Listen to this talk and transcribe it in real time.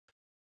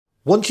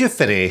Once you've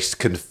finished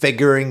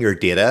configuring your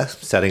data,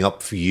 setting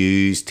up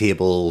views,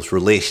 tables,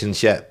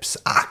 relationships,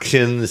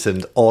 actions,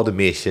 and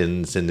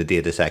automations in the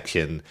data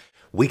section,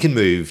 we can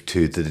move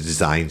to the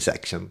design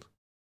section.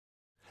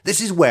 This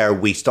is where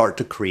we start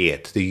to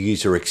create the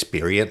user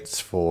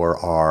experience for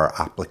our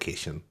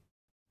application.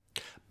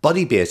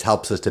 Budibase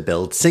helps us to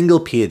build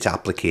single-page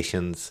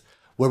applications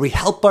where we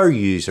help our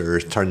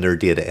users turn their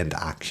data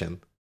into action.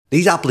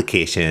 These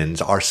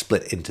applications are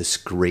split into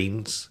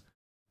screens,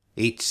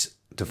 each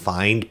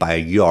defined by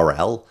a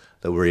URL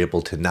that we're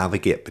able to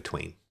navigate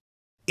between.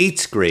 Each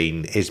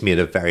screen is made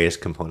of various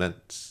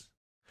components.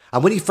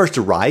 And when you first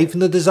arrive in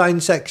the design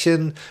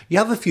section, you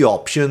have a few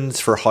options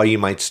for how you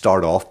might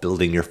start off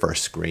building your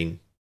first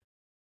screen.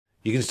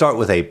 You can start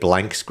with a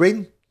blank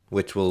screen,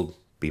 which will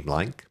be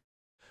blank.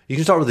 You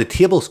can start with a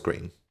table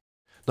screen.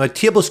 Now,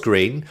 table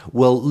screen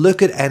will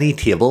look at any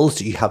tables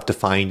that you have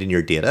defined in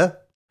your data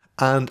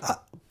and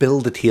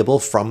build a table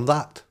from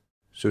that.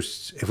 So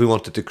if we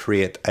wanted to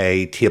create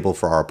a table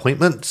for our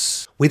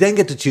appointments, we then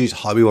get to choose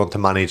how we want to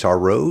manage our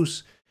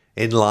rows.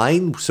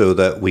 Inline, so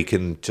that we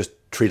can just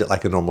treat it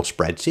like a normal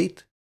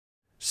spreadsheet.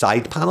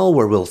 Side panel,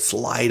 where we'll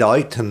slide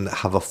out and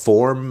have a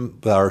form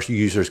that our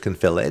users can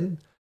fill in.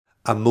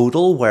 A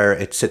modal, where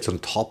it sits on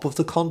top of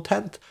the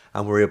content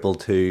and we're able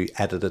to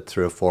edit it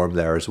through a form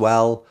there as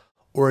well.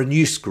 Or a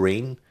new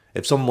screen.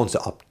 If someone wants to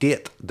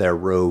update their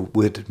row,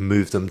 we'd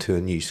move them to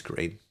a new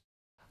screen.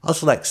 I'll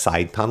select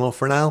side panel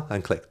for now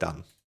and click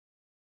done.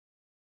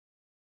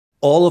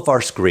 All of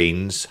our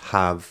screens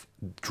have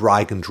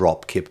drag and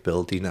drop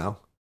capability now.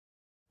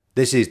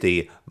 This is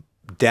the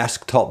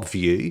desktop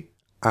view,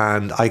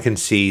 and I can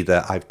see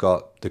that I've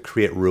got the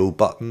create row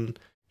button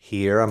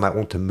here. I might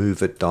want to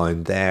move it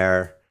down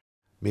there,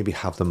 maybe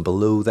have them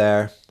below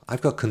there.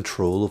 I've got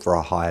control over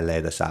how I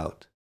lay this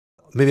out.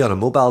 Maybe on a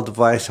mobile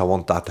device, I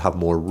want that to have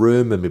more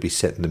room and maybe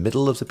sit in the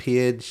middle of the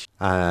page.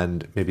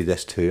 And maybe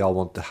this too, I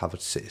want to have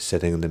it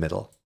sitting in the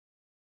middle.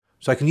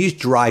 So I can use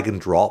drag and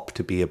drop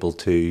to be able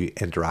to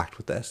interact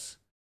with this.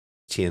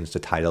 Change the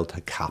title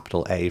to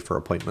capital A for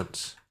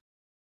appointments.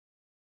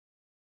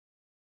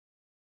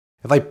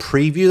 If I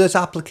preview this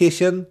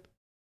application,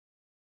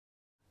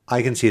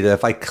 I can see that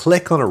if I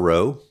click on a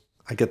row,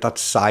 I get that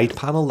side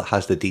panel that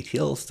has the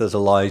details that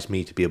allows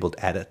me to be able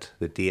to edit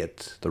the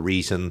date, the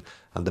reason,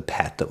 and the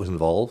pet that was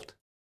involved.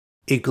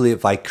 Equally,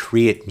 if I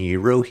create new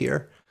row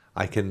here,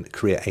 I can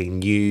create a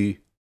new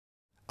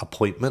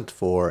appointment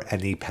for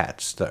any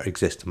pets that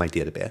exist in my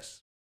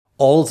database.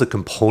 All of the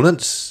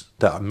components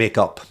that make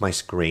up my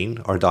screen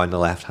are down the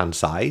left-hand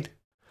side.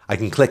 I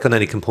can click on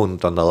any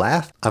component on the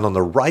left, and on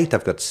the right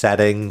I've got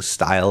settings,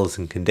 styles,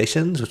 and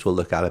conditions, which we'll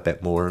look at a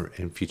bit more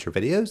in future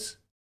videos.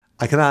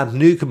 I can add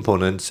new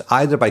components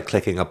either by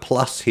clicking a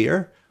plus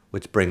here,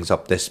 which brings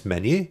up this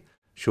menu,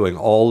 showing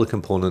all the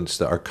components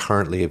that are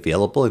currently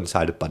available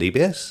inside of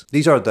Budibase.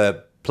 These are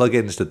the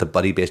plugins that the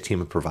Budibase team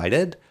have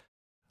provided.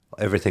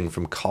 Everything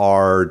from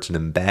cards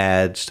and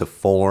embeds to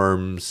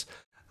forms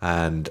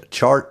and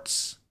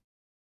charts.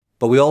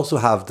 But we also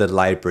have the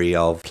library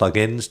of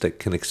plugins that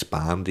can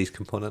expand these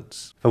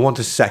components. If I want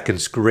a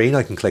second screen,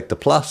 I can click the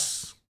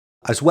plus.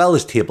 As well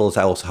as tables,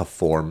 I also have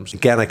forms.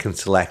 Again, I can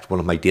select one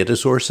of my data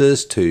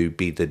sources to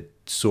be the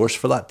source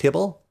for that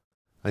table.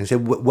 I can say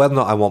whether or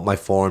not I want my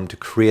form to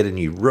create a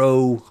new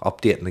row,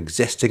 update an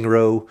existing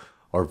row,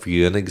 or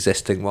view an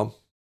existing one.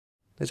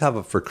 Let's have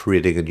it for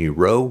creating a new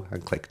row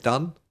and click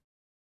done.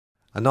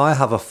 And now I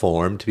have a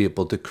form to be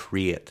able to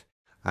create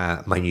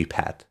my new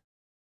pet.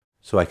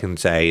 So I can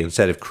say,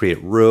 instead of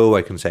create row,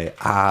 I can say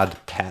add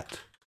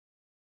pet.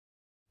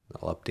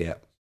 I'll update.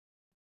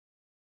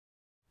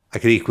 I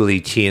could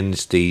equally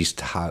change these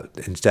to have,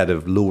 instead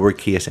of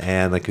lowercase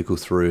n, I could go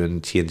through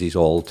and change these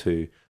all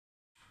to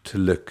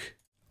look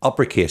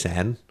uppercase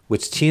n,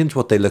 which change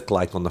what they look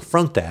like on the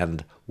front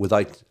end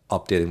without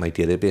updating my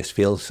database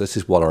fields. This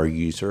is what our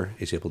user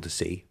is able to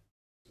see.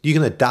 You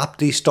can adapt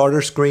these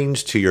starter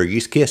screens to your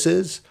use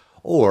cases,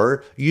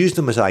 or use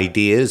them as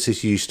ideas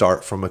as you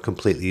start from a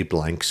completely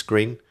blank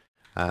screen.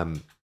 I'll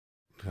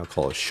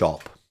call it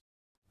shop.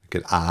 I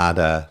could add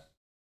a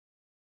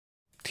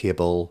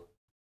table,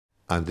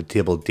 and the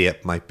table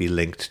date might be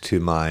linked to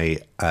my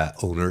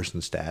owners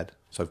instead.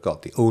 So I've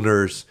got the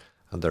owners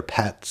and their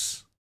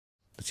pets.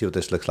 Let's see what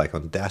this looks like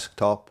on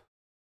desktop.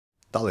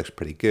 That looks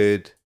pretty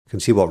good. You can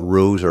see what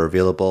rows are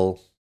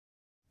available.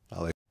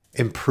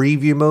 In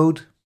preview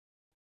mode,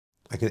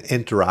 I can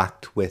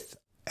interact with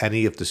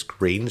any of the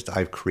screens that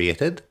I've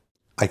created.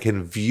 I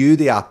can view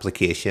the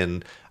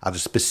application at a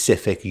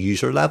specific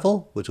user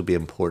level, which will be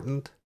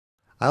important.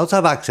 I also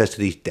have access to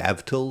these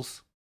dev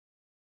tools,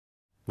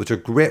 which are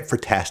great for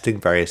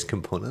testing various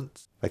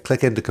components. If I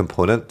click into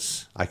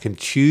components, I can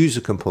choose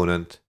a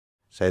component,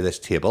 say this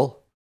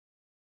table,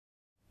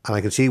 and I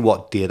can see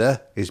what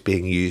data is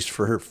being used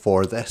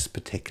for this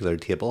particular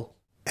table.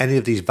 Any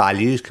of these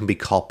values can be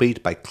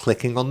copied by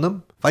clicking on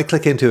them. If I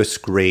click into a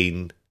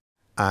screen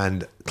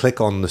and click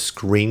on the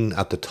screen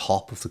at the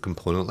top of the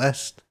component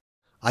list,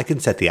 I can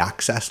set the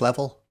access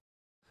level,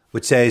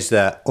 which says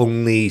that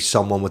only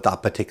someone with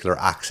that particular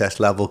access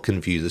level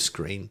can view the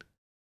screen.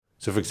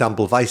 So for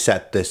example, if I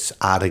set this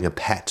adding a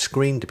pet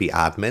screen to be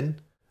admin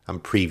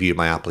and preview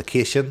my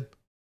application,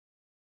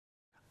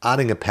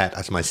 adding a pet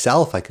as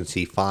myself, I can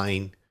see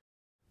fine.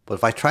 But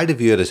if I try to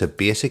view it as a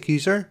basic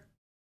user,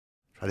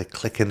 try to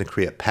click in to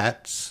create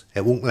pets,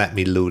 it won't let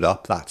me load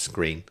up that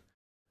screen.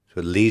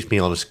 So it leaves me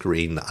on a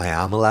screen that I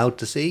am allowed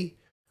to see.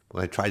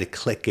 When I try to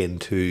click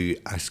into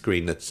a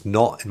screen that's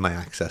not in my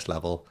access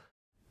level,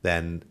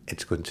 then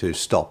it's going to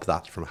stop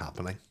that from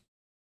happening.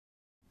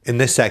 In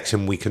this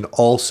section, we can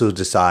also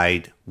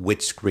decide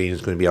which screen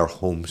is going to be our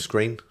home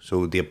screen.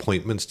 So the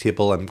appointments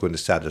table, I'm going to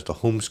set as the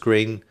home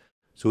screen.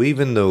 So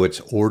even though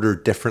it's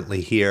ordered differently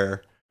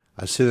here,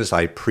 as soon as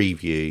I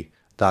preview,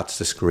 that's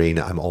the screen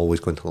I'm always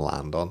going to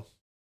land on.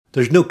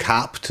 There's no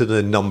cap to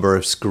the number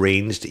of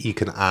screens that you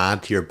can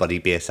add to your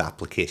Budibase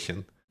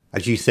application.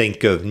 As you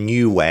think of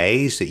new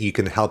ways that you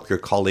can help your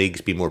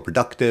colleagues be more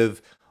productive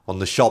on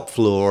the shop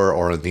floor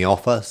or in the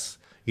office,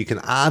 you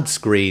can add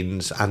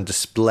screens and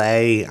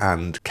display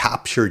and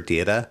capture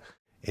data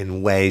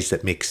in ways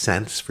that make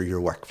sense for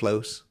your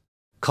workflows.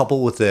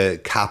 Coupled with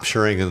the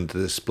capturing and the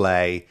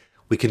display,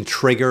 we can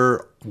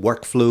trigger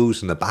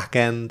workflows in the back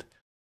end,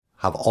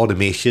 have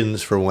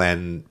automations for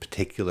when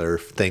particular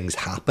things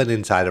happen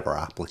inside of our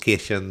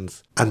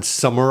applications, and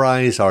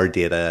summarize our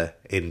data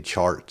in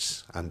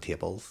charts and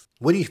tables.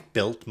 When you've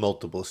built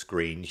multiple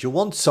screens, you'll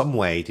want some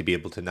way to be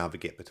able to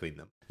navigate between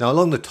them. Now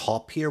along the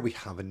top here, we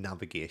have a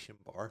navigation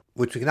bar,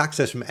 which we can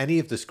access from any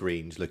of the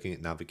screens looking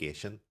at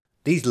navigation.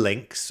 These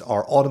links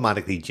are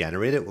automatically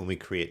generated when we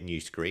create new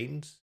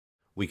screens.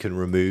 We can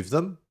remove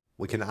them.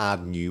 We can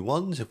add new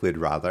ones if we'd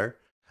rather.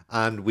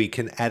 And we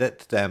can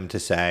edit them to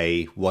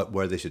say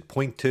where they should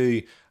point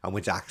to and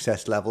which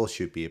access level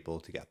should be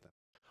able to get them.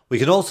 We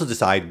can also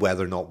decide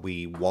whether or not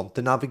we want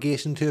the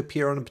navigation to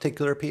appear on a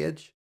particular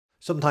page.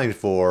 Sometimes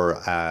for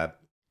a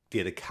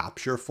data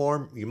capture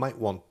form, you might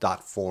want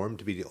that form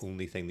to be the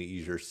only thing that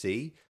users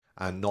see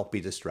and not be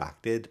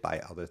distracted by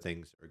other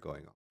things that are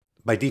going on.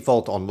 By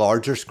default, on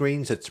larger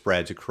screens, it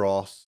spreads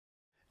across.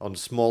 On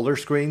smaller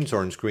screens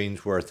or on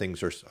screens where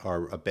things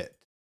are a bit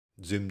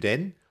zoomed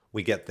in,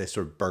 we get this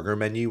sort of burger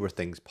menu where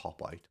things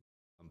pop out.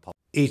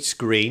 Each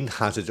screen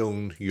has its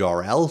own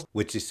URL,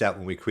 which is set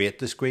when we create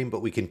the screen,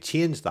 but we can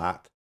change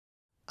that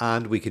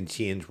and we can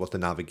change what the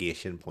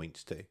navigation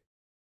points to.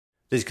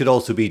 This could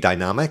also be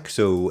dynamic,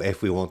 so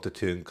if we wanted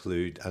to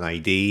include an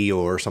ID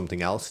or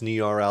something else in the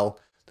URL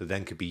that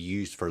then could be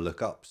used for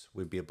lookups,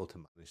 we'd be able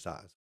to manage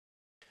that.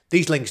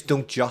 These links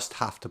don't just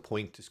have to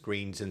point to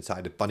screens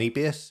inside of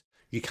Budibase.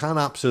 You can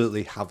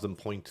absolutely have them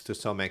point to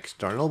some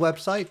external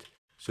website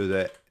so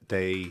that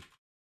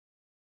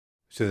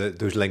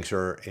those links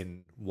are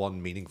in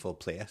one meaningful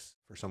place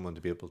for someone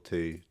to be able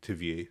to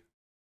view.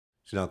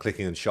 So now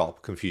clicking on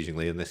shop,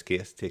 confusingly in this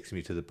case, takes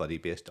me to the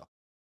Budibase doc.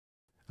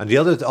 And the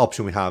other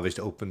option we have is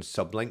to open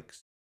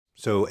sublinks.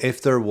 So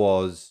if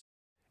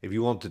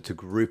you wanted to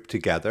group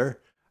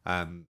together,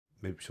 so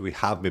we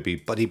have maybe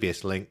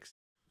Budibase links,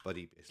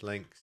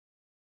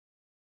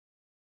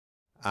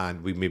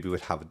 and we maybe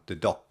would have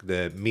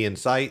the main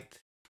site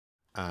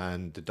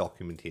and the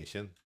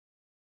documentation.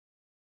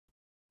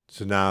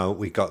 So now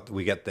we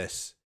get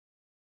this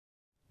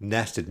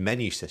nested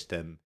menu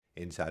system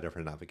inside of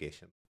our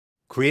navigation.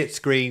 Create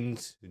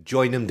screens,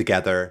 join them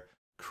together,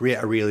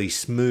 create a really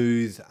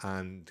smooth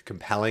and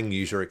compelling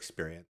user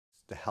experience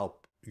to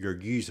help your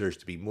users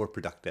to be more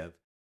productive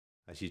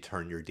as you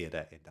turn your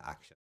data into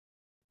action.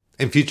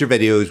 In future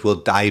videos, we'll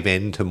dive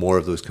into more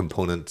of those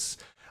components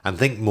and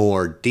think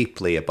more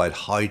deeply about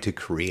how to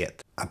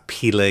create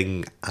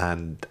appealing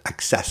and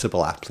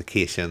accessible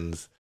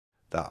applications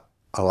that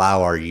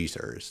allow our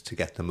users to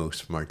get the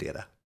most from our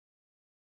data.